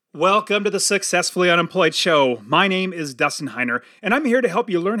Welcome to the Successfully Unemployed Show. My name is Dustin Heiner, and I'm here to help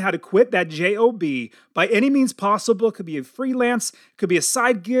you learn how to quit that job by any means possible. It could be a freelance, could be a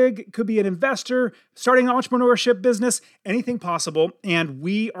side gig, could be an investor, starting an entrepreneurship business, anything possible. And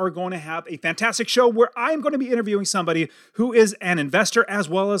we are going to have a fantastic show where I'm going to be interviewing somebody who is an investor as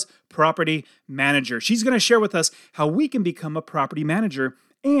well as property manager. She's going to share with us how we can become a property manager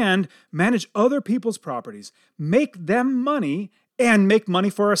and manage other people's properties, make them money, and make money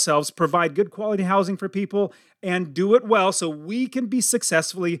for ourselves, provide good quality housing for people, and do it well so we can be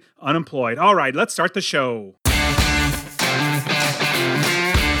successfully unemployed. All right, let's start the show.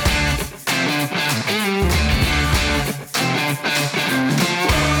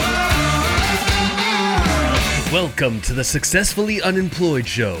 Welcome to the Successfully Unemployed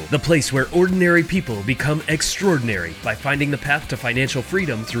Show, the place where ordinary people become extraordinary by finding the path to financial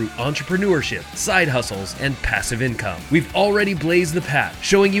freedom through entrepreneurship, side hustles, and passive income. We've already blazed the path,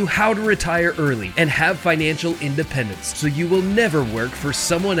 showing you how to retire early and have financial independence so you will never work for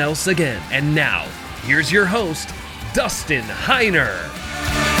someone else again. And now, here's your host, Dustin Heiner.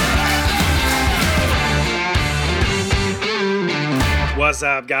 What's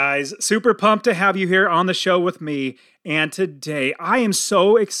up, guys? Super pumped to have you here on the show with me. And today I am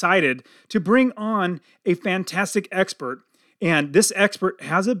so excited to bring on a fantastic expert. And this expert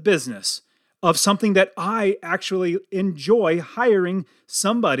has a business of something that I actually enjoy hiring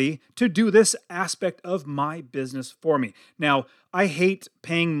somebody to do this aspect of my business for me. Now, I hate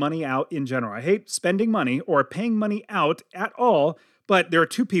paying money out in general. I hate spending money or paying money out at all. But there are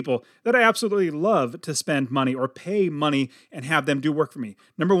two people that I absolutely love to spend money or pay money and have them do work for me.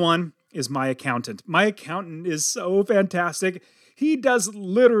 Number one is my accountant. My accountant is so fantastic. He does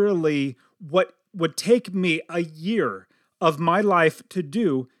literally what would take me a year of my life to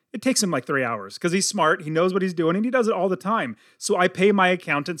do. It takes him like 3 hours because he's smart, he knows what he's doing, and he does it all the time. So I pay my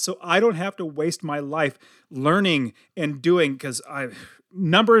accountant so I don't have to waste my life learning and doing because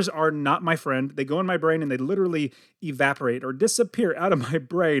numbers are not my friend. They go in my brain and they literally evaporate or disappear out of my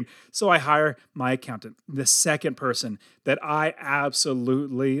brain. So I hire my accountant. The second person that I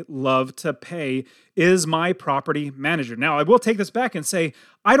absolutely love to pay is my property manager. Now, I will take this back and say,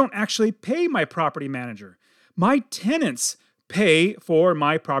 I don't actually pay my property manager. My tenants pay for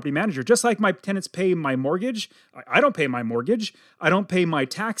my property manager. Just like my tenants pay my mortgage, I don't pay my mortgage. I don't pay my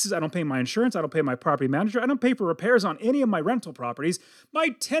taxes. I don't pay my insurance. I don't pay my property manager. I don't pay for repairs on any of my rental properties.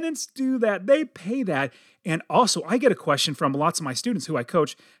 My tenants do that. They pay that. And also, I get a question from lots of my students who I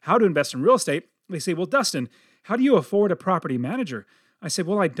coach how to invest in real estate. They say, well, Dustin, how do you afford a property manager? I say,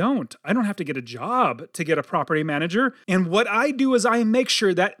 well, I don't have to get a job to get a property manager. And what I do is I make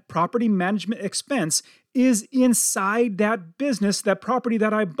sure that property management expense is inside that business, that property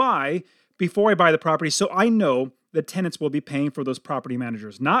that I buy before I buy the property. So I know the tenants will be paying for those property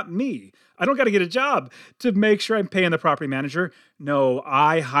managers, not me. I don't got to get a job to make sure I'm paying the property manager. No,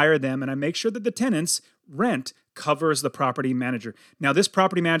 I hire them and I make sure that the tenants' rent covers the property manager. Now, this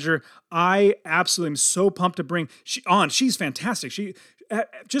property manager, I absolutely am so pumped to bring on. She's fantastic. She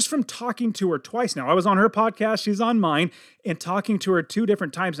just from talking to her twice now. I was on her podcast, she's on mine, and talking to her 2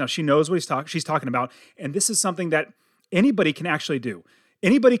 different times now. She knows what she's talking about, and this is something that anybody can actually do.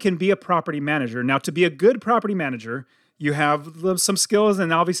 Anybody can be a property manager. Now, to be a good property manager, you have some skills,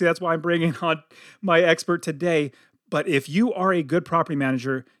 and obviously that's why I'm bringing on my expert today. But if you are a good property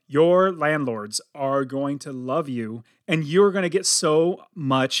manager, your landlords are going to love you and you're going to get so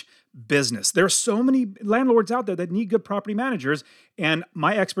much business. There are so many landlords out there that need good property managers. And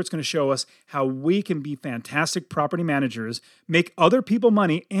my expert's going to show us how we can be fantastic property managers, make other people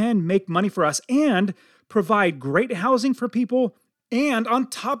money and make money for us and provide great housing for people. And on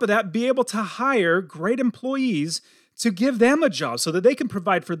top of that, be able to hire great employees to give them a job so that they can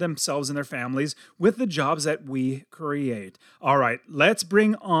provide for themselves and their families with the jobs that we create. All right, let's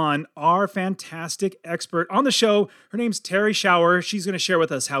bring on our fantastic expert on the show. Her name's Terry Schauer. She's going to share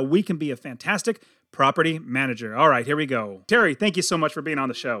with us how we can be a fantastic property manager. All right, here we go. Terry, thank you so much for being on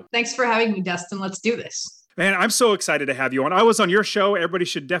the show. Thanks for having me, Dustin. Let's do this. Man, I'm so excited to have you on. I was on your show. Everybody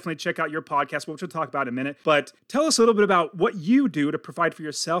should definitely check out your podcast, which we'll talk about in a minute. But tell us a little bit about what you do to provide for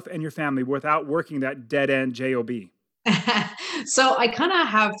yourself and your family without working that dead-end job. So I kind of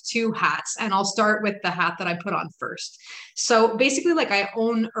have 2 hats, and I'll start with the hat that I put on first. So basically, I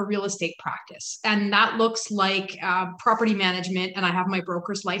own a real estate practice, and that looks like property management, and I have my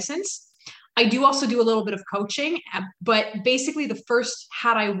broker's license. I do also do a little bit of coaching, but basically the first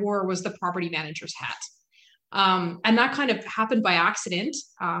hat I wore was the property manager's hat. And that kind of happened by accident.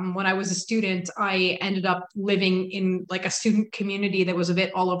 When I was a student, I ended up living in like a student community that was a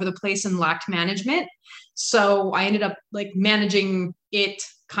bit all over the place and lacked management. So I ended up like managing it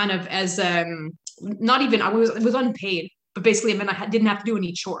kind of as not even it was unpaid, but basically, I mean, didn't have to do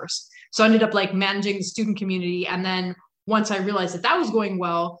any chores. So I ended up like managing the student community. And then once I realized that that was going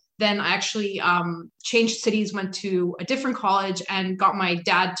well, then I actually changed cities, went to a different college, and got my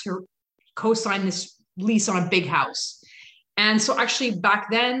dad to co-sign this lease on a big house. And so actually back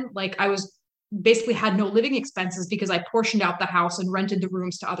then, like I was basically had no living expenses because I portioned out the house and rented the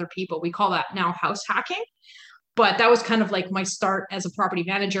rooms to other people. We call that now house hacking. But that was kind of like my start as a property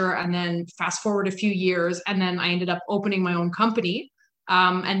manager. And then fast forward a few years, and then I ended up opening my own company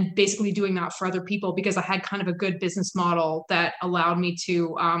and basically doing that for other people because I had kind of a good business model that allowed me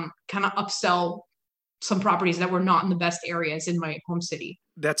to kind of upsell some properties that were not in the best areas in my home city.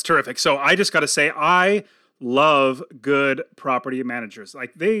 That's terrific. So I just got to say, I love good property managers.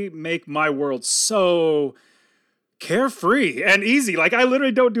 Like they make my world so carefree and easy. Like I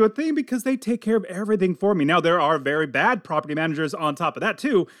literally don't do a thing because they take care of everything for me. Now there are very bad property managers on top of that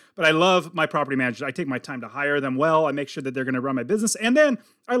too, but I love my property managers. I take my time to hire them well. I make sure that they're going to run my business. And then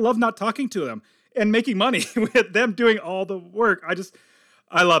I love not talking to them and making money with them doing all the work.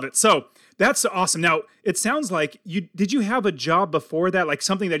 I love it. So that's awesome. Now it sounds like did you have a job before that? Like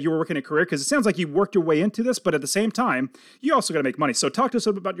something that you were working a career? Because it sounds like you worked your way into this, but at the same time, you also got to make money. So talk to us a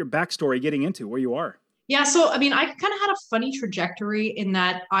little bit about your backstory getting into where you are. Yeah, so I mean, I kind of had a funny trajectory in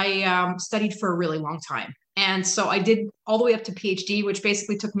that I studied for a really long time. And so I did all the way up to PhD, which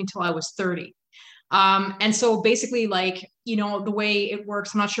basically took me till I was 30. And so basically, like, you know, the way it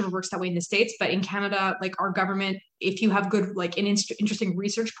works, I'm not sure if it works that way in the States, but in Canada, like our government, if you have good, like an interesting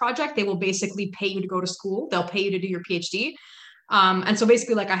research project, they will basically pay you to go to school. They'll pay you to do your PhD. And so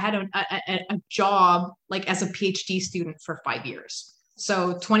basically, like I had a job like as a PhD student for 5 years.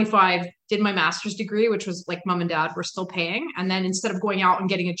 So 25, did my master's degree, which was like mom and dad were still paying. And then instead of going out and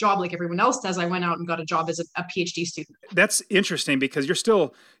getting a job like everyone else does, I went out and got a job as a PhD student. That's interesting because you're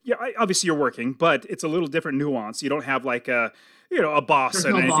still, obviously you're working, but it's a little different nuance. You don't have like a boss There's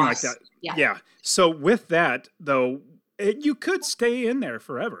and no anything boss. like that. Yeah. So with that though, you could stay in there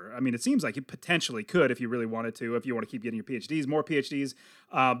forever. I mean, it seems like you potentially could if you really wanted to, if you want to keep getting your PhDs, more PhDs,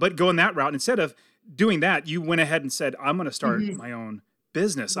 but going that route, instead of doing that, you went ahead and said, I'm going to start my own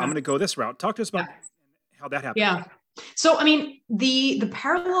business. I'm going to go this route. Talk to us about how that happened. Yeah. So, I mean, the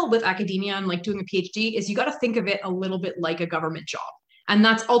parallel with academia and like doing a PhD is you got to think of it a little bit like a government job. And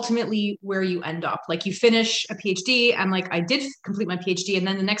that's ultimately where you end up. Like you finish a PhD and like I did complete my PhD. And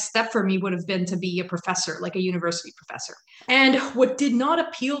then the next step for me would have been to be a professor, like a university professor. And what did not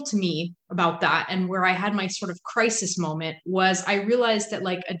appeal to me about that and where I had my sort of crisis moment was I realized that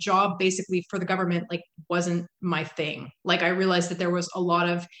like a job basically for the government like wasn't my thing. Like I realized that there was a lot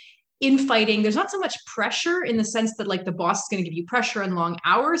of infighting. There's not so much pressure in the sense that like the boss is going to give you pressure and long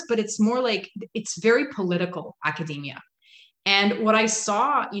hours, but it's more like it's very political academia. And what I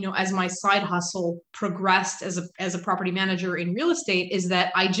saw, you know, as my side hustle progressed as a property manager in real estate is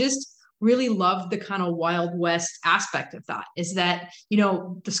that I just really loved the kind of Wild West aspect of that is that, you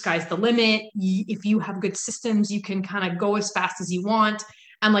know, the sky's the limit. If you have good systems, you can kind of go as fast as you want.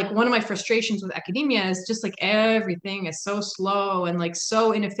 And like one of my frustrations with academia is just like everything is so slow and like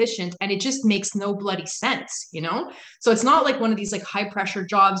so inefficient and it just makes no bloody sense, you know? So it's not like one of these like high pressure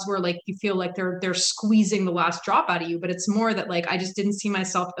jobs where like you feel like they're squeezing the last drop out of you, but it's more that like I just didn't see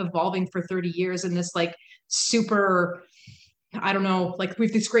myself evolving for 30 years in this like super, I don't know, like we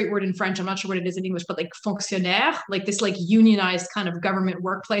have this great word in French. I'm not sure what it is in English, but like fonctionnaire, like this like unionized kind of government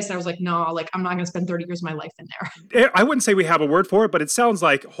workplace. And I was like, no, like I'm not going to spend 30 years of my life in there. I wouldn't say we have a word for it, but it sounds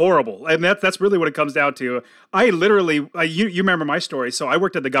like horrible. And that's really what it comes down to. I literally, you remember my story. So I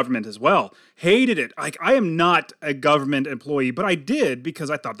worked at the government as well. Hated it. Like I am not a government employee, but I did because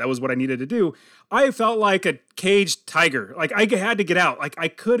I thought that was what I needed to do. I felt like a caged tiger. Like I had to get out. Like I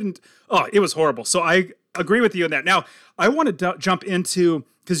couldn't, it was horrible. So I agree with you on that. Now, I want to jump into,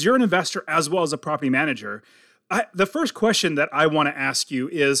 because you're an investor as well as a property manager. The first question that I want to ask you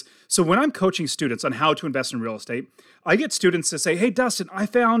is, so when I'm coaching students on how to invest in real estate, I get students to say, hey, Dustin, I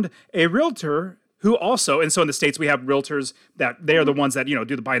found a realtor who also, and so in the States, we have realtors that they are the ones that,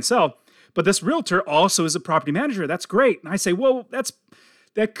 do the buy and sell. But this realtor also is a property manager. That's great. And I say, well,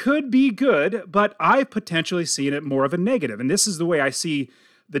 that could be good, but I potentially see it more of a negative. And this is the way I see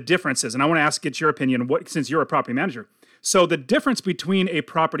the differences. And I want to get your opinion, since you're a property manager. So the difference between a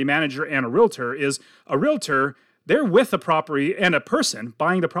property manager and a realtor is a realtor, they're with a property and a person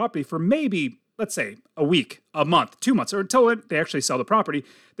buying the property for maybe, let's say, a week, a month, 2 months, or until they actually sell the property.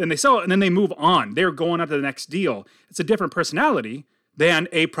 Then they sell it and then they move on. They're going on to the next deal. It's a different personality than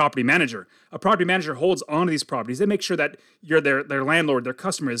a property manager. A property manager holds on to these properties. They make sure that their landlord, their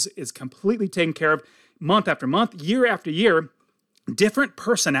customer is completely taken care of month after month, year after year. different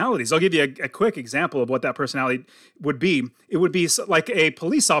personalities. I'll give you a quick example of what that personality would be. It would be like a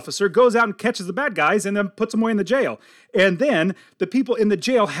police officer goes out and catches the bad guys and then puts them away in the jail. And then the people in the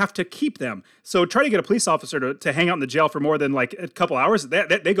jail have to keep them. So try to get a police officer to hang out in the jail for more than like a couple hours.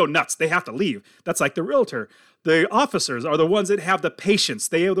 They go nuts. They have to leave. That's like the realtor. The officers are the ones that have the patience.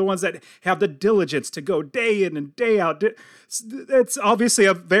 They are the ones that have the diligence to go day in and day out. It's obviously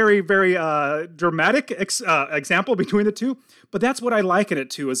a very, very dramatic example between the two, but that's what I liken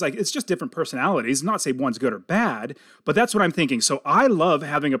it to. Is like it's just different personalities. Not say one's good or bad, but that's what I'm thinking. So I love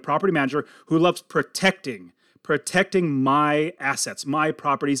having a property manager who loves protecting my assets, my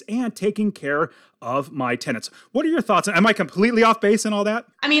properties, and taking care of my tenants. What are your thoughts? Am I completely off base in all that?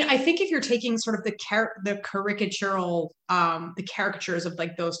 I mean, I think if you're taking sort of the caricatures of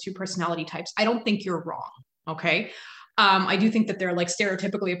like those two personality types, I don't think you're wrong. Okay. I do think that they're like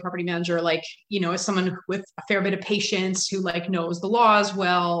stereotypically a property manager, like, is someone with a fair bit of patience who like knows the laws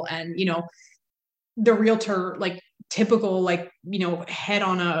well. And, the realtor, like typical, like, head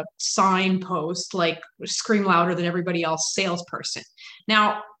on a signpost, like scream louder than everybody else salesperson.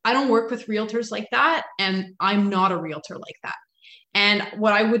 Now, I don't work with realtors like that, and I'm not a realtor like that. And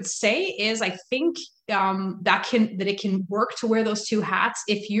what I would say is I think that it can work to wear those two hats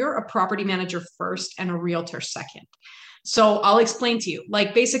if you're a property manager first and a realtor second. So I'll explain to you.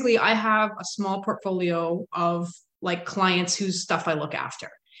 Like basically, I have a small portfolio of like clients whose stuff I look after.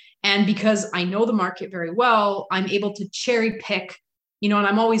 And because I know the market very well, I'm able to cherry pick, and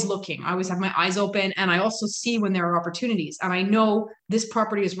I'm always looking. I always have my eyes open, and I also see when there are opportunities. And I know this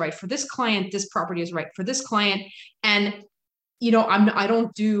property is right for this client. This property is right for this client. And, I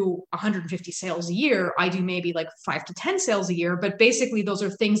don't do 150 sales a year. I do maybe like 5 to 10 sales a year. But basically, those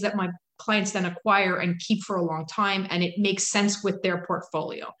are things that my clients then acquire and keep for a long time. And it makes sense with their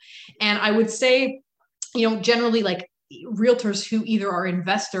portfolio. And I would say, generally like realtors who either are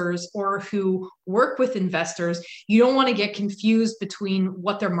investors or who work with investors, you don't want to get confused between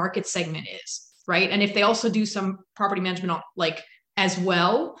what their market segment is, right? And if they also do some property management like as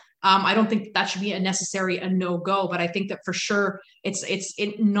well, I don't think that should be a no-go, but I think that for sure it's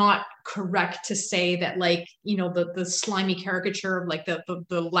not correct to say that like, the slimy caricature of like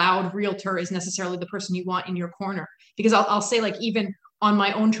the loud realtor is necessarily the person you want in your corner. Because I'll say like even on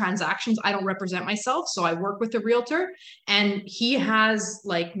my own transactions, I don't represent myself. So I work with a realtor, and he has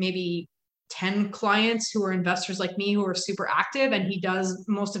like maybe 10 clients who are investors like me who are super active, and he does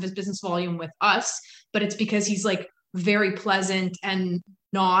most of his business volume with us, but it's because he's like very pleasant and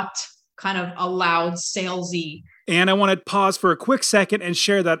not kind of a loud salesy. And I want to pause for a quick second and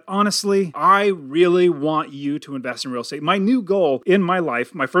share that honestly, I really want you to invest in real estate. My new goal in my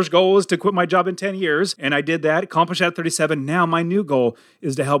life, my first goal was to quit my job in 10 years, and I did that, accomplished that at 37. Now my new goal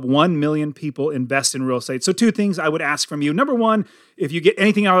is to help 1 million people invest in real estate. So 2 things I would ask from you. Number 1, if you get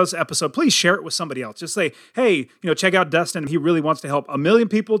anything out of this episode, please share it with somebody else. Just say, hey, check out Dustin. He really wants to help 1 million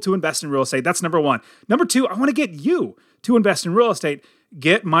people to invest in real estate. That's number 1. Number 2, I want to get you to invest in real estate.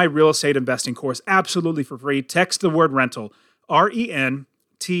 Get my real estate investing course absolutely for free. Text the word rental, RENTAL,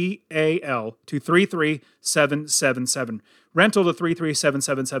 to 33777. Rental to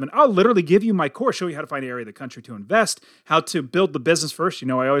 33777. I'll literally give you my course, show you how to find an area of the country to invest, how to build the business first.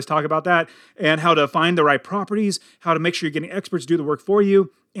 I always talk about that, and how to find the right properties, how to make sure you're getting experts to do the work for you,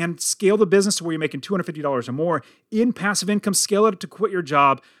 and scale the business to where you're making $250 or more in passive income. Scale it to quit your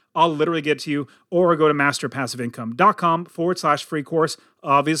job. I'll literally get to you, or go to masterpassiveincome.com/free course.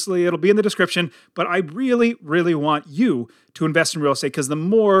 Obviously, it'll be in the description, but I really, really want you to invest in real estate, because the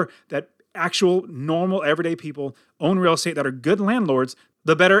more that actual, normal, everyday people own real estate that are good landlords,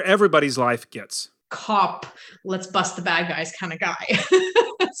 the better everybody's life gets. Cop, let's bust the bad guys kind of guy.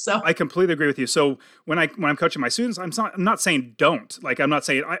 So I completely agree with you. So when I'm coaching my students, I'm not saying don't. Like I'm not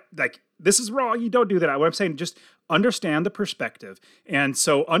saying this is wrong. You don't do that. What I'm saying, just understand the perspective. And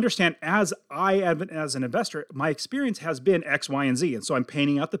so understand as an investor, my experience has been X, Y, and Z. And so I'm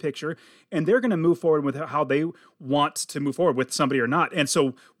painting out the picture, and they're going to move forward with how they want to move forward with somebody or not. And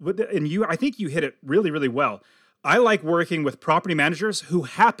so, I think you hit it really, really well. I like working with property managers who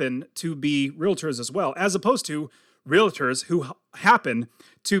happen to be realtors as well, as opposed to realtors who happen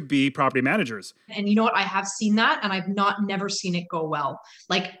to be property managers. And you know what? I have seen that, and I've never seen it go well.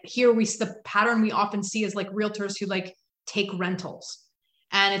 Like here, the pattern we often see is like realtors who like take rentals,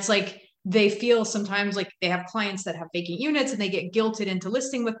 and it's like they feel sometimes like they have clients that have vacant units, and they get guilted into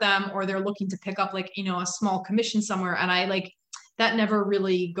listing with them, or they're looking to pick up like a small commission somewhere. And I like that never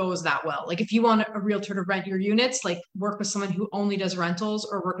really goes that well. Like if you want a realtor to rent your units, like work with someone who only does rentals,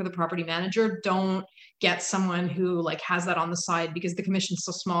 or work with a property manager. Don't get someone who like has that on the side, because the commission's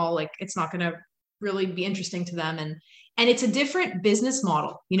so small, like it's not going to really be interesting to them. And And it's a different business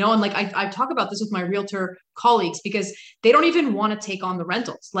model, and like I talk about this with my realtor colleagues because they don't even want to take on the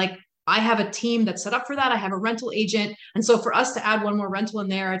rentals. Like I have a team that's set up for that. I have a rental agent. And so for us to add one more rental in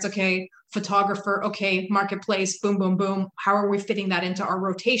there, it's okay, photographer, okay, marketplace, boom, boom, boom. How are we fitting that into our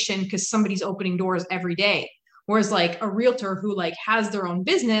rotation? Because somebody's opening doors every day. Whereas like a realtor who like has their own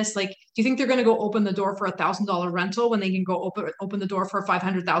business, like, do you think they're going to go open the door for $1,000 rental when they can go open the door for a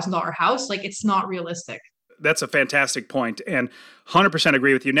 $500,000 house? Like it's not realistic. That's a fantastic point and 100%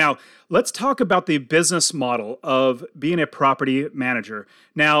 agree with you. Now, let's talk about the business model of being a property manager.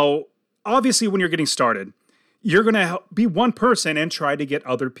 Now, obviously, when you're getting started, you're going to be one person and try to get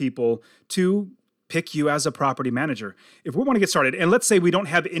other people to pick you as a property manager. If we want to get started, and let's say we don't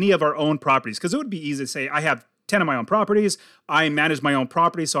have any of our own properties, because it would be easy to say, I have 10 of my own properties. I manage my own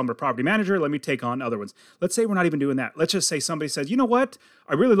property, so I'm a property manager. Let me take on other ones. Let's say we're not even doing that. Let's just say somebody says, you know what?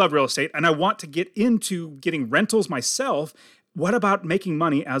 I really love real estate and I want to get into getting rentals myself. What about making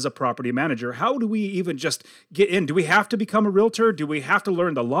money as a property manager? How do we even just get in? Do we have to become a realtor? Do we have to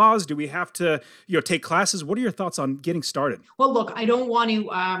learn the laws? Do we have to, take classes? What are your thoughts on getting started? Well, look, I don't want to,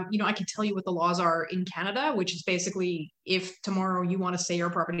 I can tell you what the laws are in Canada, which is basically if tomorrow you want to say you're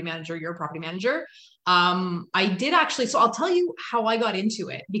a property manager, you're a property manager. I did actually, so I'll tell you how I got into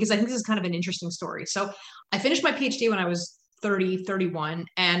it because I think this is kind of an interesting story. So I finished my PhD when I was 30, 31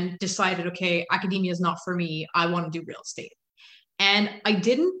 and decided, okay, academia is not for me. I want to do real estate. And I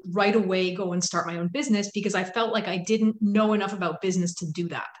didn't right away go and start my own business because I felt like I didn't know enough about business to do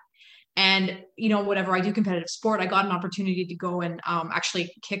that. And, whatever, I do competitive sport. I got an opportunity to go and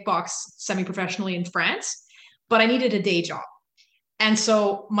actually kickbox semi-professionally in France, but I needed a day job. And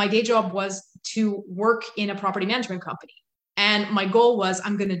so my day job was to work in a property management company. And my goal was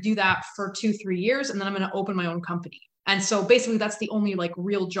I'm going to do that for 2-3 years, and then I'm going to open my own company. And so basically that's the only like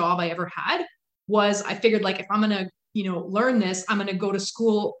real job I ever had was I figured like if I'm going to learn this, I'm going to go to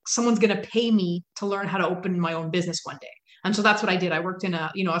school. Someone's going to pay me to learn how to open my own business one day. And so that's what I did. I worked in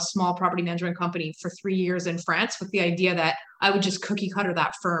a small property management company for 3 years in France with the idea that I would just cookie cutter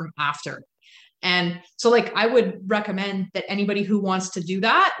that firm after. And so like, I would recommend that anybody who wants to do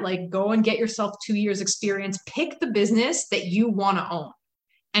that, like go and get yourself 2 years experience, pick the business that you want to own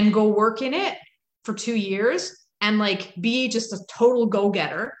and go work in it for 2 years and like be just a total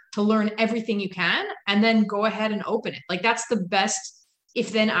go-getter to learn everything you can and then go ahead and open it. Like that's the best.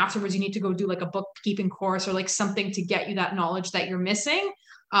 If then afterwards you need to go do like a bookkeeping course or like something to get you that knowledge that you're missing,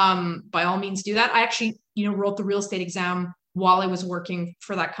 by all means do that. I actually, wrote the real estate exam while I was working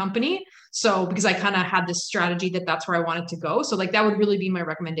for that company. So because I kind of had this strategy that that's where I wanted to go. So like that would really be my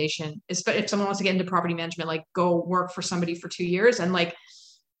recommendation. If someone wants to get into property management, like go work for somebody for 2 years. And like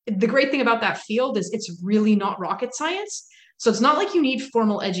the great thing about that field is it's really not rocket science. So it's not like you need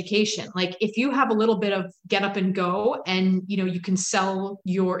formal education. Like if you have a little bit of get up and go and, you can sell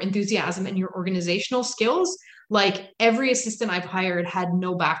your enthusiasm and your organizational skills, like every assistant I've hired had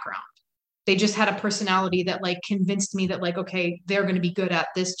no background. They just had a personality that like convinced me that like, okay, they're going to be good at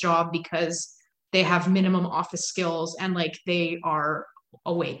this job because they have minimum office skills and like they are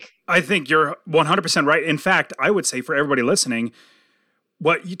awake. I think you're 100% right. In fact, I would say for everybody listening,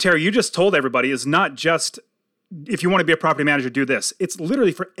 Terry, you just told everybody is not just if you want to be a property manager, do this. It's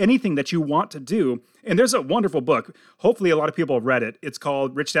literally for anything that you want to do. And there's a wonderful book. Hopefully a lot of people have read it. It's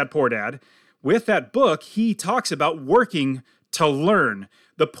called Rich Dad, Poor Dad. With that book, he talks about working to learn.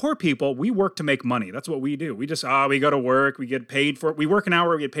 The poor people, we work to make money. That's what we do. We just, we go to work, we get paid for it. We work an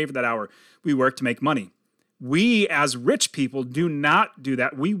hour, we get paid for that hour. We work to make money. We as rich people do not do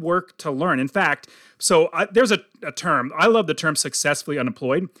that. We work to learn. In fact, there's a term. I love the term successfully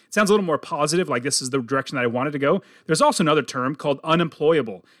unemployed. It sounds a little more positive, like this is the direction that I wanted to go. There's also another term called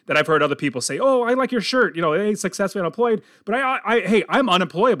unemployable that I've heard other people say, oh, I like your shirt, hey, successfully unemployed, but I'm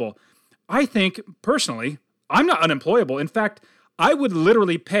unemployable. I think personally, I'm not unemployable. In fact, I would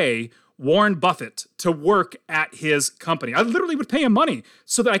literally pay Warren Buffett to work at his company. I literally would pay him money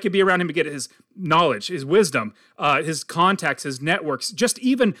so that I could be around him to get his knowledge, his wisdom, his contacts, his networks, just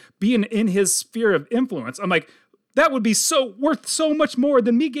even being in his sphere of influence. I'm like, that would be worth so much more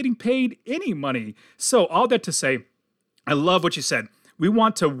than me getting paid any money. So all that to say, I love what you said. We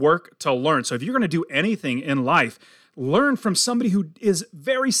want to work to learn. So if you're going to do anything in life, learn from somebody who is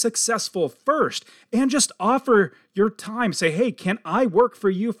very successful first and just offer your time. Say, hey, can I work for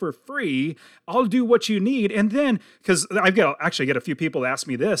you for free? I'll do what you need. And then, because I get a few people ask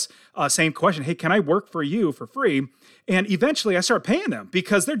me this same question. Hey, can I work for you for free? And eventually I start paying them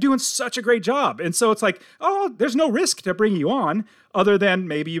because they're doing such a great job. And so it's like, oh, there's no risk to bring you on other than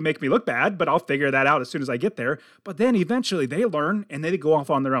maybe you make me look bad, but I'll figure that out as soon as I get there. But then eventually they learn and they go off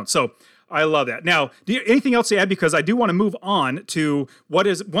on their own. So I love that. Now, anything else to add? Because I do want to move on to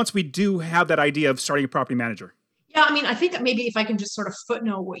once we do have that idea of starting a property manager. Yeah, I mean, I think maybe if I can just sort of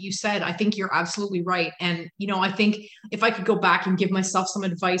footnote what you said, I think you're absolutely right. And, I think if I could go back and give myself some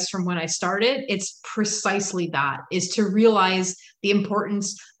advice from when I started, it's precisely that, is to realize the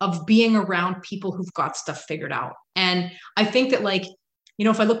importance of being around people who've got stuff figured out. And I think that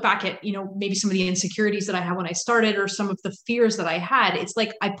if I look back at, maybe some of the insecurities that I had when I started or some of the fears that I had, it's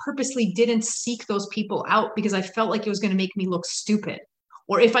like I purposely didn't seek those people out because I felt like it was going to make me look stupid.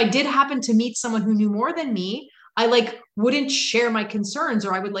 Or if I did happen to meet someone who knew more than me, I wouldn't share my concerns,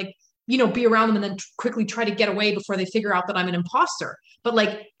 or I would be around them and then quickly try to get away before they figure out that I'm an imposter. But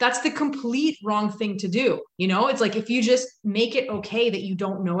that's the complete wrong thing to do. It's like, if you just make it okay that you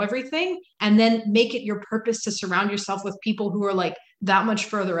don't know everything and then make it your purpose to surround yourself with people who are that much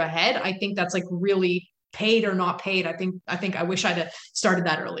further ahead, I think that's really paid or not paid. I think I wish I'd have started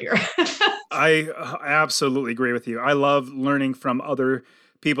that earlier. I absolutely agree with you. I love learning from other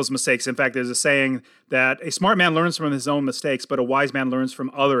people's mistakes. In fact, there's a saying that a smart man learns from his own mistakes, but a wise man learns from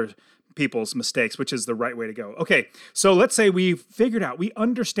other people's mistakes, which is the right way to go. Okay, so let's say we've figured out, we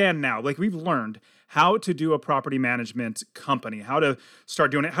understand now, we've learned how to do a property management company, how to start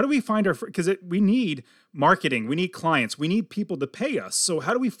doing it. How do we find because we need marketing, we need clients, we need people to pay us. So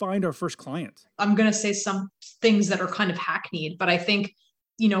how do we find our first client? I'm going to say some things that are kind of hackneyed, but I think,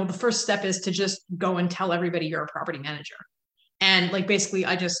 the first step is to just go and tell everybody you're a property manager. And basically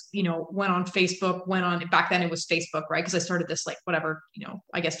I just, went on Facebook, back then it was Facebook, right? Because I started this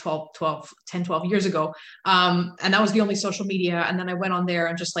I guess 10, 12 years ago. And that was the only social media. And then I went on there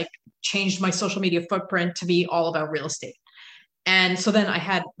and just changed my social media footprint to be all about real estate. And so then I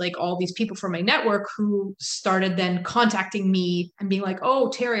had all these people from my network who started then contacting me and being like, oh,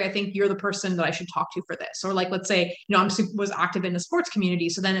 Terry, I think you're the person that I should talk to for this. Or let's say, was active in the sports community.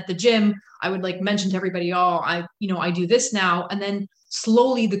 So then at the gym, I would mention to everybody, oh, I do this now. And then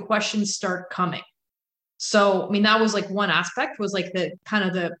slowly the questions start coming. So, that was one aspect was the kind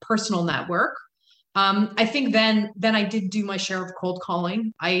of the personal network. I think then I did do my share of cold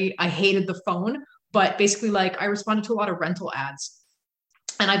calling. I hated the phone. But basically, I responded to a lot of rental ads.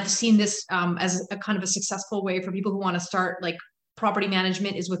 And I've seen this as a kind of a successful way for people who want to start property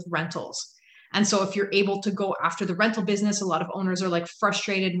management is with rentals. And so if you're able to go after the rental business, a lot of owners are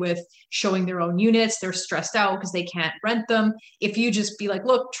frustrated with showing their own units. They're stressed out because they can't rent them. If you just be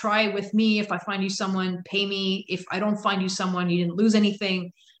look, try with me. If I find you someone, pay me. If I don't find you someone, you didn't lose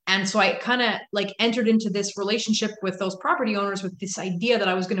anything. And so I kind of entered into this relationship with those property owners with this idea that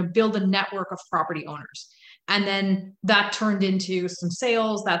I was going to build a network of property owners. And then that turned into some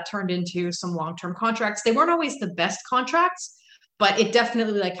sales, that turned into some long-term contracts. They weren't always the best contracts, but it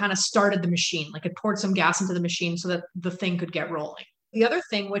definitely kind of started the machine. It poured some gas into the machine so that the thing could get rolling. The other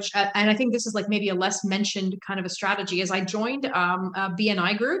thing, and I think this is maybe a less mentioned kind of a strategy, is I joined a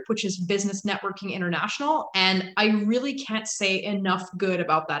BNI group, which is Business Networking International. And I really can't say enough good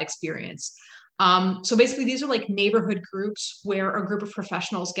about that experience. So basically these are neighborhood groups where a group of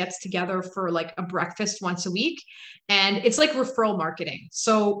professionals gets together for a breakfast once a week. And it's referral marketing.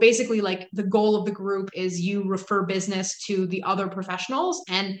 So basically the goal of the group is you refer business to the other professionals.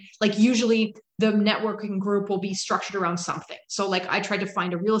 And usually the networking group will be structured around something. So I tried to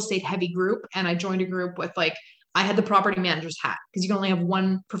find a real estate heavy group, and I joined a group with I had the property manager's hat because you can only have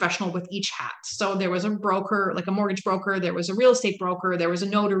one professional with each hat. So there was a broker, a mortgage broker, there was a real estate broker, there was a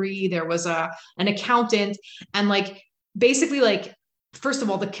notary, there was an accountant. And basically first of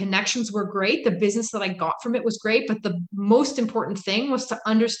all, the connections were great. The business that I got from it was great. But the most important thing was to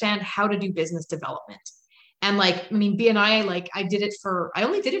understand how to do business development. And BNI, I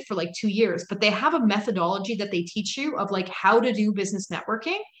only did it for 2 years, but they have a methodology that they teach you of how to do business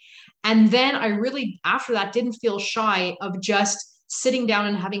networking. And then I really, after that, didn't feel shy of just sitting down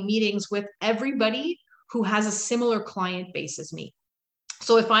and having meetings with everybody who has a similar client base as me.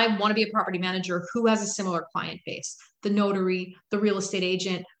 So if I want to be a property manager, who has a similar client base? The notary, the real estate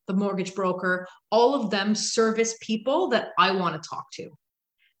agent, the mortgage broker, all of them service people that I want to talk to.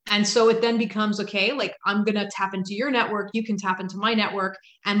 And so it then becomes, okay, I'm going to tap into your network. You can tap into my network.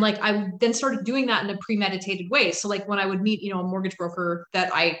 And I then started doing that in a premeditated way. So when I would meet, a mortgage broker that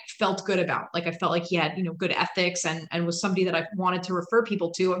I felt good about, I felt like he had, good ethics and was somebody that I wanted to refer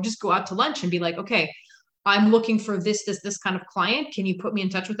people to, I would just go out to lunch and be like, okay, I'm looking for this kind of client. Can you put me in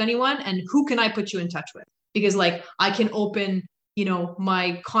touch with anyone? And who can I put you in touch with? Because I can open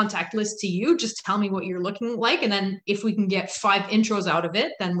my contact list to you. Just tell me what you're looking like. And then if we can get 5 intros out of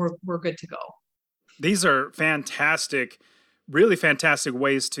it, then we're good to go. These are fantastic, really fantastic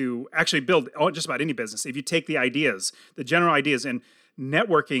ways to actually build just about any business. If you take the ideas, the general ideas, and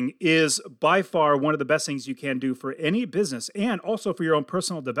networking is by far one of the best things you can do for any business and also for your own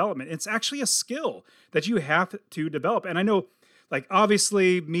personal development. It's actually a skill that you have to develop. And I know, like,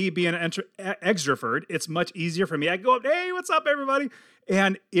 obviously, me being an extrovert, it's much easier for me. I go up, hey, what's up, everybody?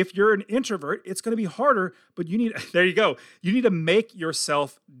 And if you're an introvert, it's going to be harder, but there you go. You need to make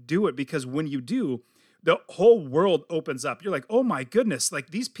yourself do it, because when you do, the whole world opens up. You're like, oh my goodness, like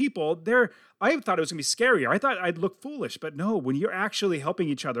these people, I thought it was gonna be scarier. I thought I'd look foolish, but no, when you're actually helping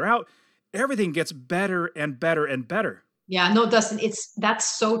each other out, everything gets better and better and better. Yeah, no, Dustin,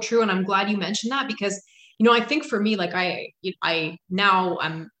 that's so true. And I'm glad you mentioned that, because, I think for me, like now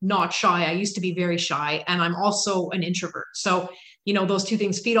I'm not shy. I used to be very shy, and I'm also an introvert. So, those two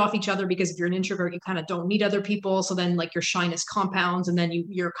things feed off each other, because if you're an introvert, you kind of don't meet other people. So then like your shyness compounds, and then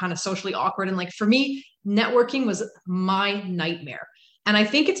you're kind of socially awkward. And like for me, networking was my nightmare. And I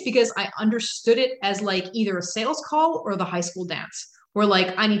think it's because I understood it as like either a sales call or the high school dance, where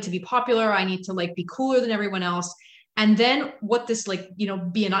like I need to be popular. I need to like be cooler than everyone else. And then what this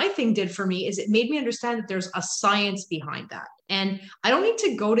BNI thing did for me is it made me understand that there's a science behind that. And I don't need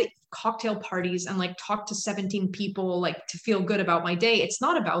to go to cocktail parties and like talk to 17 people like to feel good about my day. It's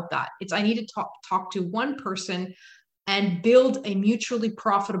not about that. I need to talk to one person and build a mutually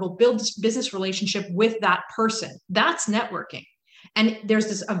profitable business relationship with that person. That's networking. And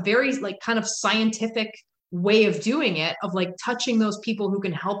there's a very like kind of scientific way of doing it, of like touching those people who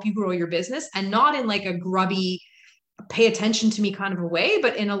can help you grow your business, and not in like a grubby, pay attention to me kind of a way,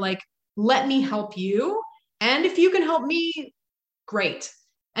 but in a like, let me help you. And if you can help me, great.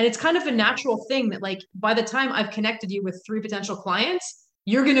 And it's kind of a natural thing that like, by the time I've connected you with 3 potential clients,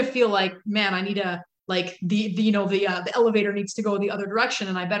 you're going to feel like, man, I need a, like the elevator needs to go the other direction,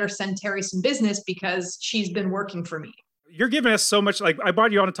 and I better send Terry some business because she's been working for me. You're giving us so much, like I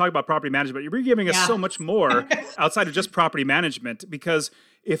brought you on to talk about property management. You're giving us so much more outside of just property management, because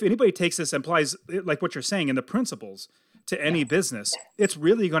if anybody takes this and applies like what you're saying in the principles to any business, it's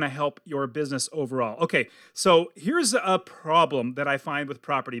really going to help your business overall. Okay, so here's a problem that I find with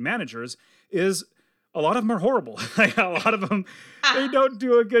property managers is a lot of them are horrible. A lot of them, they don't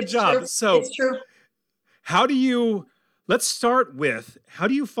do a good job. True. So it's true. Let's start with, how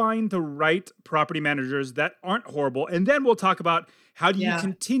do you find the right property managers that aren't horrible? And then we'll talk about how do you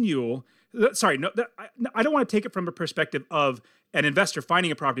continue. Sorry, no, I don't want to take it from a perspective of an investor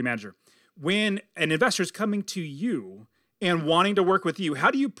finding a property manager. When an investor is coming to you and wanting to work with you,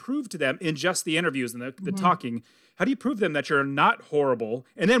 how do you prove to them in just the interviews and the talking, how do you prove them that you're not horrible?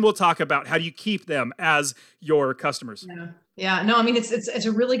 And then we'll talk about how do you keep them as your customers. Yeah, no, I mean, it's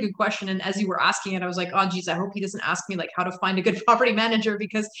a really good question. And as you were asking it, I was like, oh, geez, I hope he doesn't ask me like how to find a good property manager,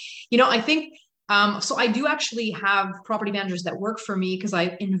 because, I think, so I do actually have property managers that work for me because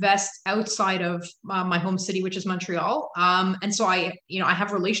I invest outside of my home city, which is Montreal. And so I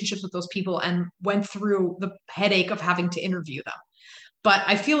have relationships with those people and went through the headache of having to interview them. But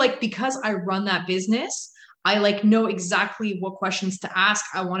I feel like because I run that business, I like know exactly what questions to ask.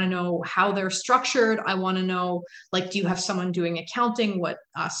 I want to know how they're structured. I want to know, like, do you have someone doing accounting? What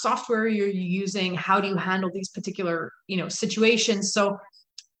software you're using? How do you handle these particular, situations? So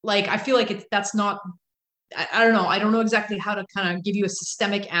like, I feel like that's not, I don't know. I don't know exactly how to kind of give you a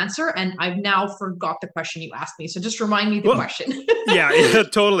systemic answer. And I've now forgot the question you asked me. So just remind me the question. yeah,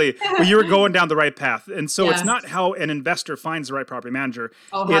 totally. Well, you were going down the right path. And so it's not how an investor finds the right property manager.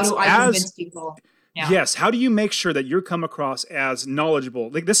 Oh, how do I convince people? Yeah. Yes. How do you make sure that you come across as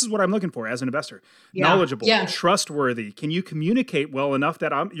knowledgeable? Like, this is what I'm looking for as an investor. Knowledgeable, trustworthy. Can you communicate well enough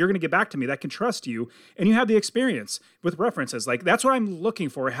that you're going to get back to me, that can trust you, and you have the experience with references? Like, that's what I'm looking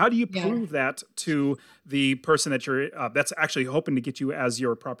for. How do you prove that to the person that you're that's actually hoping to get you as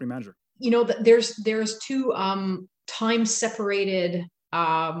your property manager? There's 2 time separated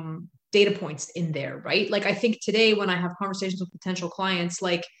data points in there, right? Like, I think today when I have conversations with potential clients,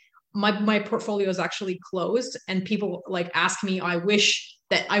 like, my portfolio is actually closed, and people like ask me, I wish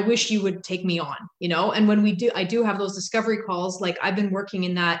you would take me on, and when I do have those discovery calls. Like, I've been working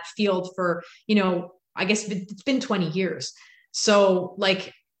in that field for, I guess it's been 20 years. So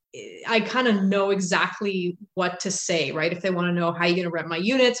like, I kind of know exactly what to say, right? If they want to know how you're going to rent my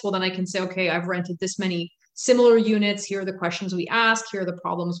units, well, then I can say, okay, I've rented this many similar units. Here are the questions we ask. Here are the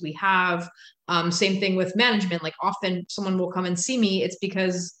problems we have. Same thing with management. Like, often someone will come and see me. It's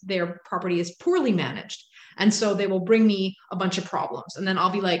because their property is poorly managed. And so they will bring me a bunch of problems. And then I'll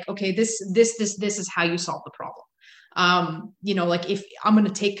be like, okay, this is how you solve the problem. Like if I'm going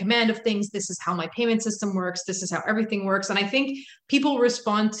to take command of things, this is how my payment system works. This is how everything works. And I think people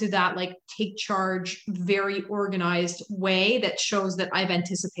respond to that, like take charge, very organized way that shows that I've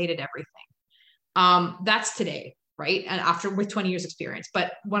anticipated everything. That's today. Right. And after with 20 years experience,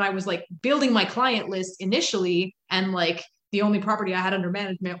 but when I was like building my client list initially, and like the only property I had under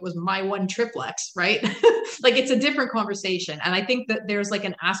management was my one triplex, right? Like it's a different conversation. And I think that there's like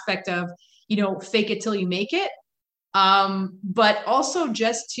an aspect of, fake it till you make it. But also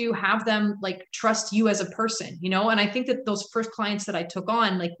just to have them like trust you as a person, and I think that those first clients that I took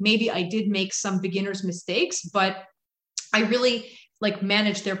on, like maybe I did make some beginner's mistakes, but I really like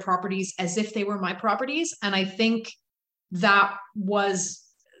managed their properties as if they were my properties. And I think that was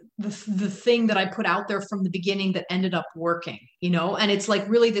the thing that I put out there from the beginning that ended up working, and it's like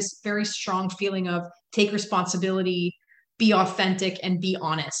really this very strong feeling of take responsibility, be authentic, and be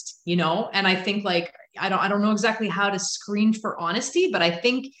honest, and I think like, I don't know exactly how to screen for honesty, but I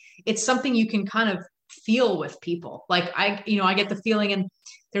think it's something you can kind of feel with people. Like I get the feeling, and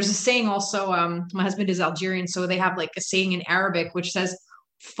there's a saying also, my husband is Algerian. So they have like a saying in Arabic, which says,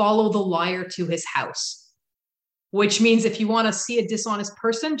 follow the liar to his house, which means if you want to see a dishonest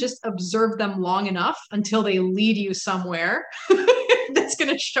person, just observe them long enough until they lead you somewhere that's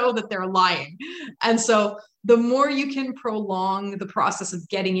going to show that they're lying. And so the more you can prolong the process of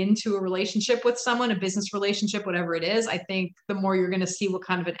getting into a relationship with someone, a business relationship, whatever it is, I think the more you're going to see what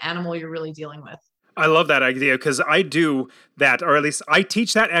kind of an animal you're really dealing with. I love that idea because I do that, or at least I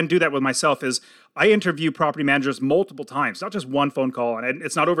teach that and do that with myself. Is I interview property managers multiple times, not just one phone call, and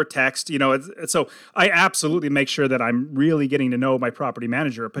it's not over text. So I absolutely make sure that I'm really getting to know my property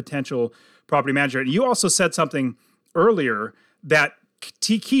manager, a potential property manager. And you also said something earlier that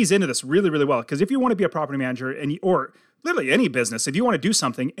keys into this really, really well. Because if you want to be a property manager, or literally any business, if you want to do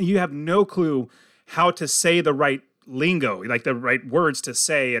something and you have no clue how to say the right lingo, like the right words to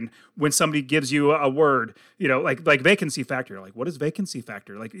say, and when somebody gives you a word, like vacancy factor, like what is vacancy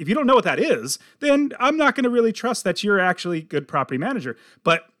factor? Like if you don't know what that is, then I'm not going to really trust that you're actually a good property manager.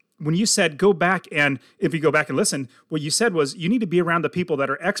 But when you said go back, and if you go back and listen, what you said was you need to be around the people that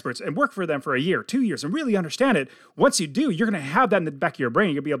are experts and work for them for a year, 2 years, and really understand it. Once you do, you're going to have that in the back of your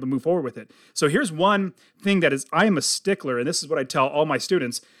brain. You'll be able to move forward with it. So here's one thing that is, I am a stickler, and this is what I tell all my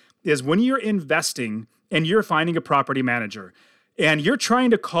students, is when you're investing and you're finding a property manager and you're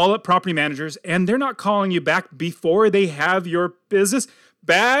trying to call up property managers and they're not calling you back before they have your business,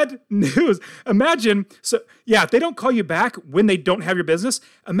 bad news. Imagine, if they don't call you back when they don't have your business,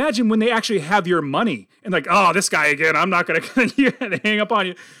 imagine when they actually have your money and like, oh, this guy again, I'm not going to hang up on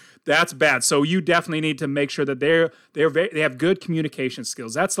you. That's bad. So you definitely need to make sure that they have good communication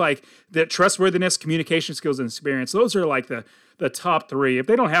skills. That's like the trustworthiness, communication skills, and experience. Those are like the top three. If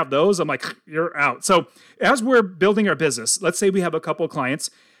they don't have those, I'm like, you're out. So as we're building our business, let's say we have a couple of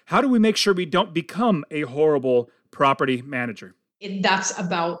clients, how do we make sure we don't become a horrible property manager? That's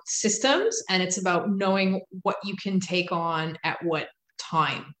about systems, and it's about knowing what you can take on at what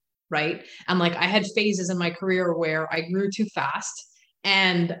time, right? And like I had phases in my career where I grew too fast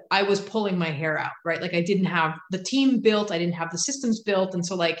and I was pulling my hair out, right? Like I didn't have the team built, I didn't have the systems built. And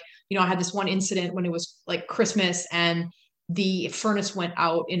so like, I had this one incident when it was like Christmas and the furnace went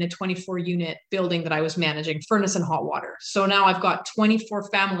out in a 24 unit building that I was managing, furnace and hot water. So now I've got 24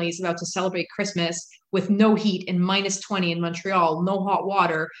 families about to celebrate Christmas with no heat and -20 in Montreal, no hot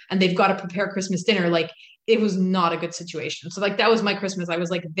water, and they've got to prepare Christmas dinner. Like it was not a good situation. So like that was my Christmas. I was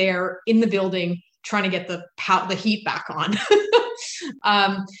like there in the building trying to get the heat back on.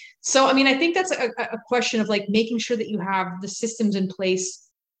 So, I mean, I think that's a question of like making sure that you have the systems in place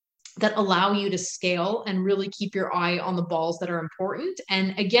that allow you to scale and really keep your eye on the balls that are important.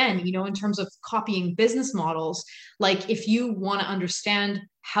 And again, in terms of copying business models, like if you want to understand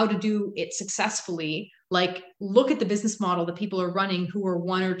how to do it successfully, like look at the business model that people are running who are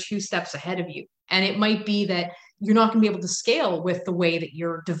 1 or 2 steps ahead of you. And it might be that you're not going to be able to scale with the way that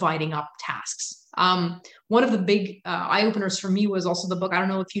you're dividing up tasks. One of the big eye openers for me was also the book. I don't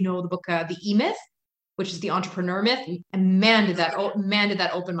know if you know the book, The E-Myth, which is the entrepreneur myth. And man, did that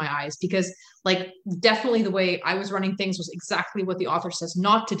open my eyes, because like definitely the way I was running things was exactly what the author says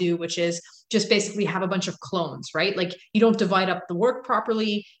not to do, which is just basically have a bunch of clones, right? Like you don't divide up the work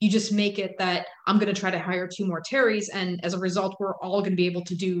properly. You just make it that I'm going to try to hire 2 more Terrys. And as a result, we're all going to be able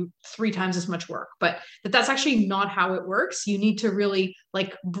to do 3 times as much work, but that's actually not how it works. You need to really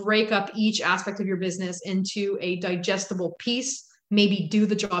like break up each aspect of your business into a digestible piece, maybe do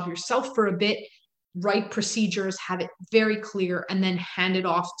the job yourself for a bit, write procedures, have it very clear, and then hand it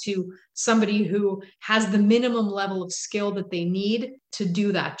off to somebody who has the minimum level of skill that they need to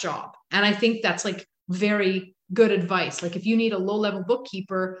do that job. And I think that's like very, good advice. Like if you need a low level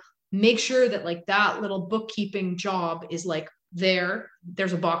bookkeeper, make sure that like that little bookkeeping job is like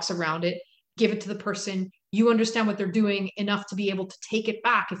there's a box around it, give it to the person, you understand what they're doing enough to be able to take it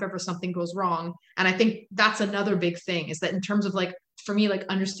back if ever something goes wrong. And I think that's another big thing, is that in terms of like, for me, like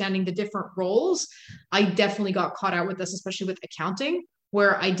understanding the different roles, I definitely got caught out with this, especially with accounting,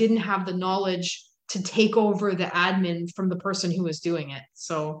 where I didn't have the knowledge to take over the admin from the person who was doing it.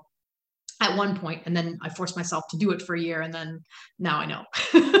 So at one point, and then I forced myself to do it for a year, and then now I know.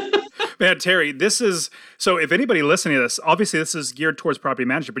 Man, Terry, this is, so if anybody listening to this, obviously this is geared towards property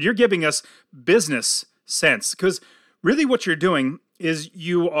management, but you're giving us business sense, because really what you're doing is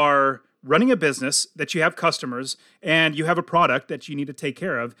you are running a business that you have customers and you have a product that you need to take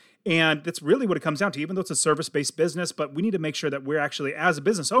care of. And that's really what it comes down to, even though it's a service-based business, but we need to make sure that we're actually, as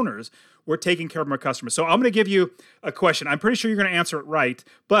business owners, we're taking care of our customers. So I'm going to give you a question. I'm pretty sure you're going to answer it right,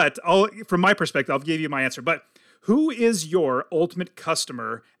 but from my perspective, I'll give you my answer. But who is your ultimate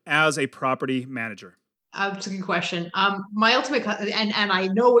customer as a property manager? That's a good question. My ultimate, and I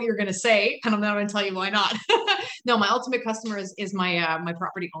know what you're going to say, and I'm not going to tell you why not. No, my ultimate customer is my my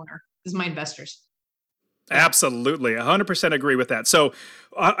property owner, is my investors. Absolutely. 100% agree with that. So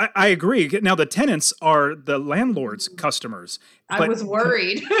I agree. Now, the tenants are the landlord's customers. I was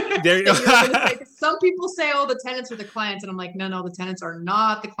worried. There, some people say, oh, the tenants are the clients. And I'm like, no, the tenants are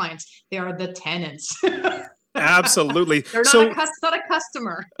not the clients. They are the tenants. Absolutely. They're not a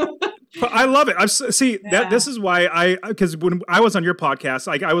customer. I love it. That this is why because when I was on your podcast,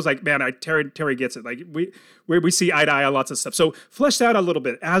 like I was like, man, Terry gets it. Like we see eye to eye on lots of stuff. So flesh that out a little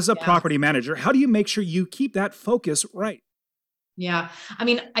bit. As a property manager, how do you make sure you keep that focus right? Yeah, I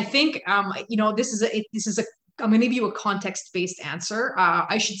mean, I think this is a. I'm going to give you a context-based answer.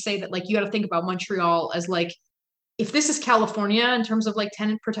 I should say that like you got to think about Montreal as like, if this is California in terms of like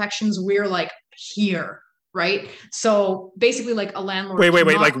tenant protections, we're like here. Right. So basically like a landlord. Wait,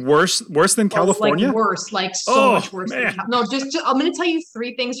 like worse than California? Like worse, like so much worse. No, just I'm going to tell you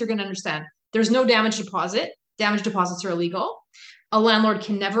three things you're going to understand. There's no damage deposit. Damage deposits are illegal. A landlord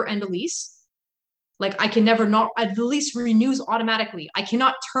can never end a lease. Like I can never the lease renews automatically. I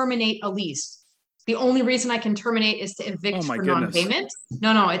cannot terminate a lease. The only reason I can terminate is to evict for non-payment.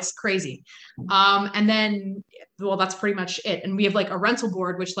 No, it's crazy. And then, well, that's pretty much it. And we have like a rental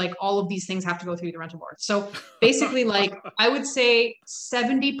board, which like all of these things have to go through the rental board. So basically, like I would say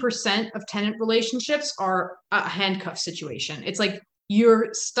 70% of tenant relationships are a handcuff situation. It's like you're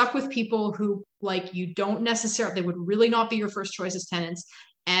stuck with people who like you don't necessarily, they would really not be your first choice as tenants.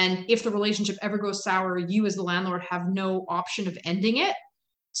 And if the relationship ever goes sour, you as the landlord have no option of ending it.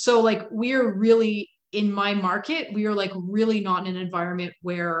 So like we're really in my market, we are like really not in an environment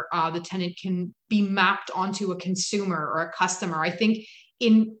where the tenant can be mapped onto a consumer or a customer. I think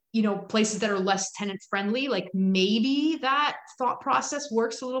in, places that are less tenant friendly, like maybe that thought process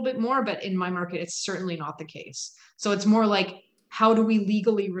works a little bit more, but in my market, it's certainly not the case. So it's more like, how do we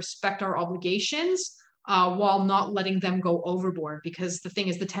legally respect our obligations while not letting them go overboard? Because the thing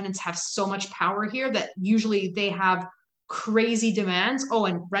is, the tenants have so much power here that usually they have crazy demands. Oh,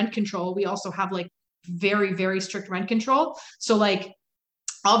 and rent control. We also have like very, very strict rent control. So like,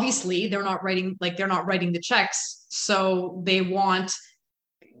 obviously they're not writing the checks. So they want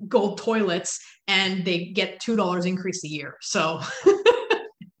gold toilets and they get $2 increase a year. So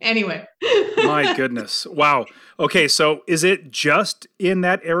anyway. My goodness. Wow. Okay. So is it just in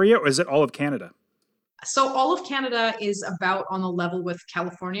that area or is it all of Canada? So all of Canada is about on the level with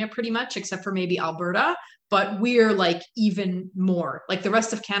California pretty much, except for maybe Alberta. But we're like even more. Like the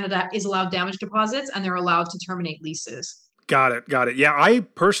rest of Canada is allowed damage deposits and they're allowed to terminate leases. Got it. Yeah, I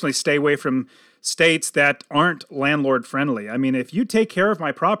personally stay away from states that aren't landlord friendly. I mean, if you take care of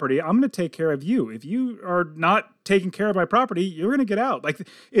my property, I'm going to take care of you. If you are not taking care of my property, you're going to get out. Like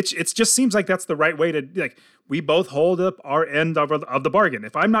it just seems like that's the right way to like. We both hold up our end of the bargain.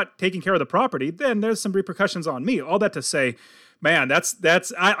 If I'm not taking care of the property, then there's some repercussions on me. All that to say, man,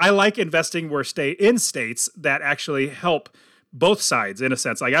 I like investing in states that actually help both sides in a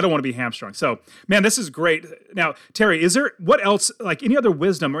sense. Like I don't want to be hamstrung. So man, this is great. Now, Terry, is there what else, like any other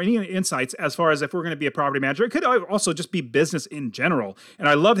wisdom or any insights as far as if we're going to be a property manager? It could also just be business in general. And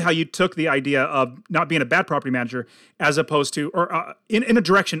I loved how you took the idea of not being a bad property manager as opposed to, or in a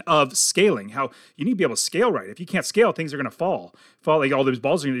direction of scaling, how you need to be able to scale right. If you can't scale, things are going to fall like all those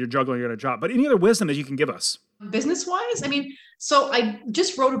balls you're juggling are going to drop. But any other wisdom that you can give us? Business-wise, I mean, so I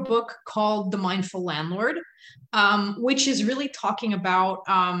just wrote a book called The Mindful Landlord, which is really talking about,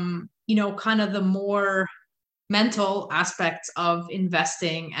 kind of the more mental aspects of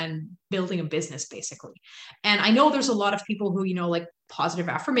investing and building a business, basically. And I know there's a lot of people who, like positive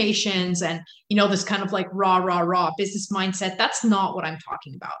affirmations and, this kind of like raw business mindset. That's not what I'm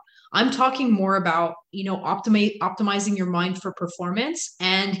talking about. I'm talking more about, optimizing your mind for performance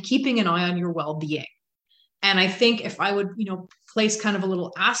and keeping an eye on your well-being. And I think if I would, place kind of a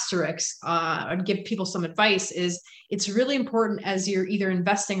little asterisk and give people some advice, is it's really important as you're either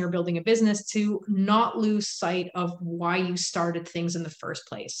investing or building a business to not lose sight of why you started things in the first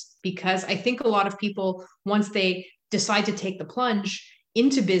place. Because I think a lot of people, once they decide to take the plunge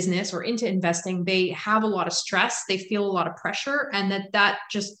into business or into investing, they have a lot of stress, they feel a lot of pressure, and that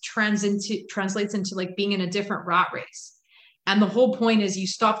just translates into like being in a different rat race. And the whole point is you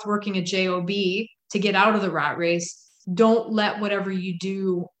stopped working a job to get out of the rat race. Don't let whatever you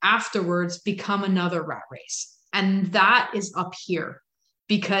do afterwards become another rat race. And that is up here,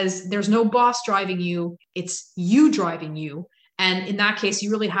 because there's no boss driving you. It's you driving you. And in that case, you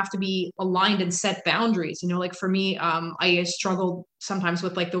really have to be aligned and set boundaries. Like for me, I struggled sometimes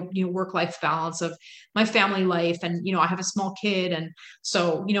with like the, work-life balance of my family life. And, I have a small kid. And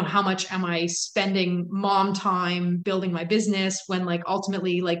so, how much am I spending mom time building my business when like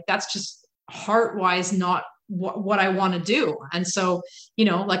ultimately like that's just heart-wise not what I want to do. And so,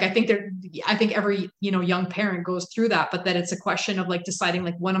 like I think every, young parent goes through that, but that it's a question of like deciding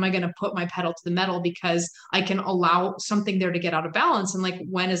like, when am I going to put my pedal to the metal because I can allow something there to get out of balance? And like,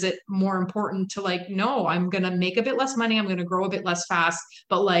 when is it more important to like, no, I'm going to make a bit less money, I'm going to grow a bit less fast,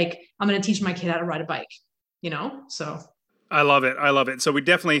 but like, I'm going to teach my kid how to ride a bike, so. I love it. So we'll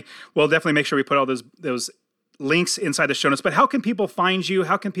definitely make sure we put all those links inside the show notes. But how can people find you?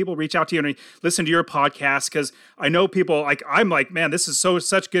 How can people reach out to you and listen to your podcast? Because I know people I'm like, man, this is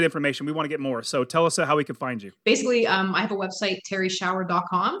such good information. We want to get more. So tell us how we can find you. Basically, I have a website,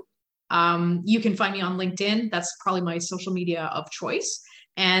 terryshower.com. You can find me on LinkedIn. That's probably my social media of choice.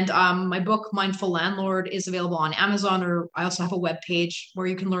 And my book, Mindful Landlord, is available on Amazon, or I also have a webpage where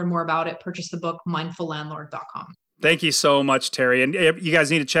you can learn more about it. Purchase the book, mindfullandlord.com. Thank you so much, Terry. And you guys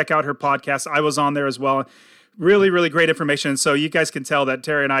need to check out her podcast. I was on there as well. Really, really great information. So you guys can tell that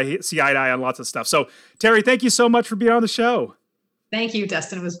Terry and I see eye to eye on lots of stuff. So Terry, thank you so much for being on the show. Thank you,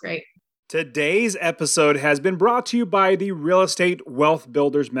 Dustin. It was great. Today's episode has been brought to you by the Real Estate Wealth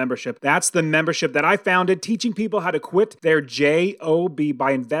Builders membership. That's the membership that I founded, teaching people how to quit their JOB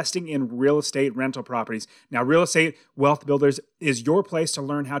by investing in real estate rental properties. Now, Real Estate Wealth Builders is your place to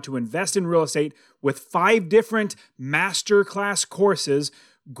learn how to invest in real estate with 5 different masterclass courses,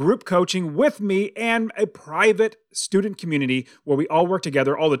 group coaching with me, and a private student community where we all work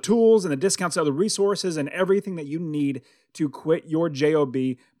together, all the tools and the discounts, other resources, and everything that you need to quit your JOB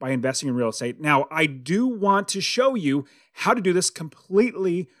by investing in real estate. Now, I do want to show you how to do this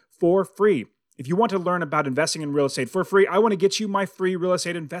completely for free. If you want to learn about investing in real estate for free, I want to get you my free real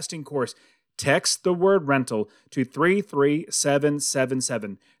estate investing course. Text the word rental to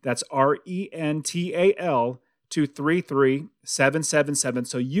 33777. That's RENTAL to 33777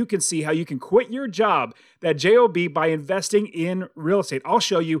 so you can see how you can quit your job, that JOB, by investing in real estate. I'll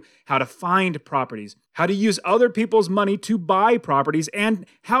show you how to find properties, how to use other people's money to buy properties, and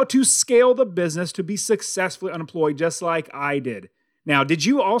how to scale the business to be successfully unemployed just like I did. Now, did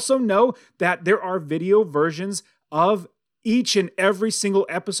you also know that there are video versions of each and every single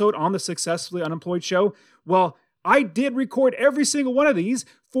episode on the Successfully Unemployed show? Well, I did record every single one of these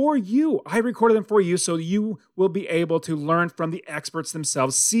for you. I recorded them for you so you will be able to learn from the experts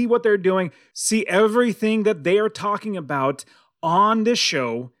themselves, see what they're doing, see everything that they are talking about on this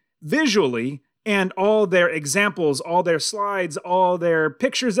show visually, and all their examples, all their slides, all their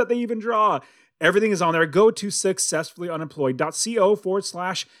pictures that they even draw. Everything is on there. Go to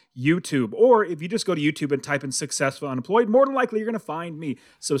successfullyunemployed.co/YouTube. Or if you just go to YouTube and type in Successfully Unemployed, more than likely you're going to find me.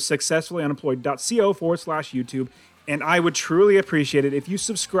 So successfullyunemployed.co/YouTube. And I would truly appreciate it if you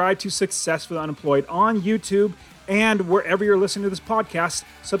subscribe to Successfully Unemployed on YouTube, and wherever you're listening to this podcast,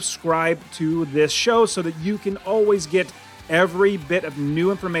 subscribe to this show so that you can always get every bit of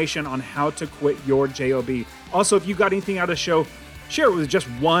new information on how to quit your JOB. Also, if you got anything out of the show, share it with just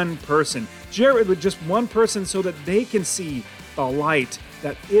one person. Share it with just one person so that they can see the light,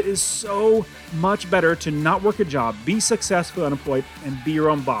 that it is so much better to not work a job, be successful, unemployed, and be your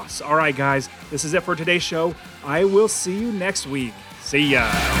own boss. All right, guys, this is it for today's show. I will see you next week. See ya.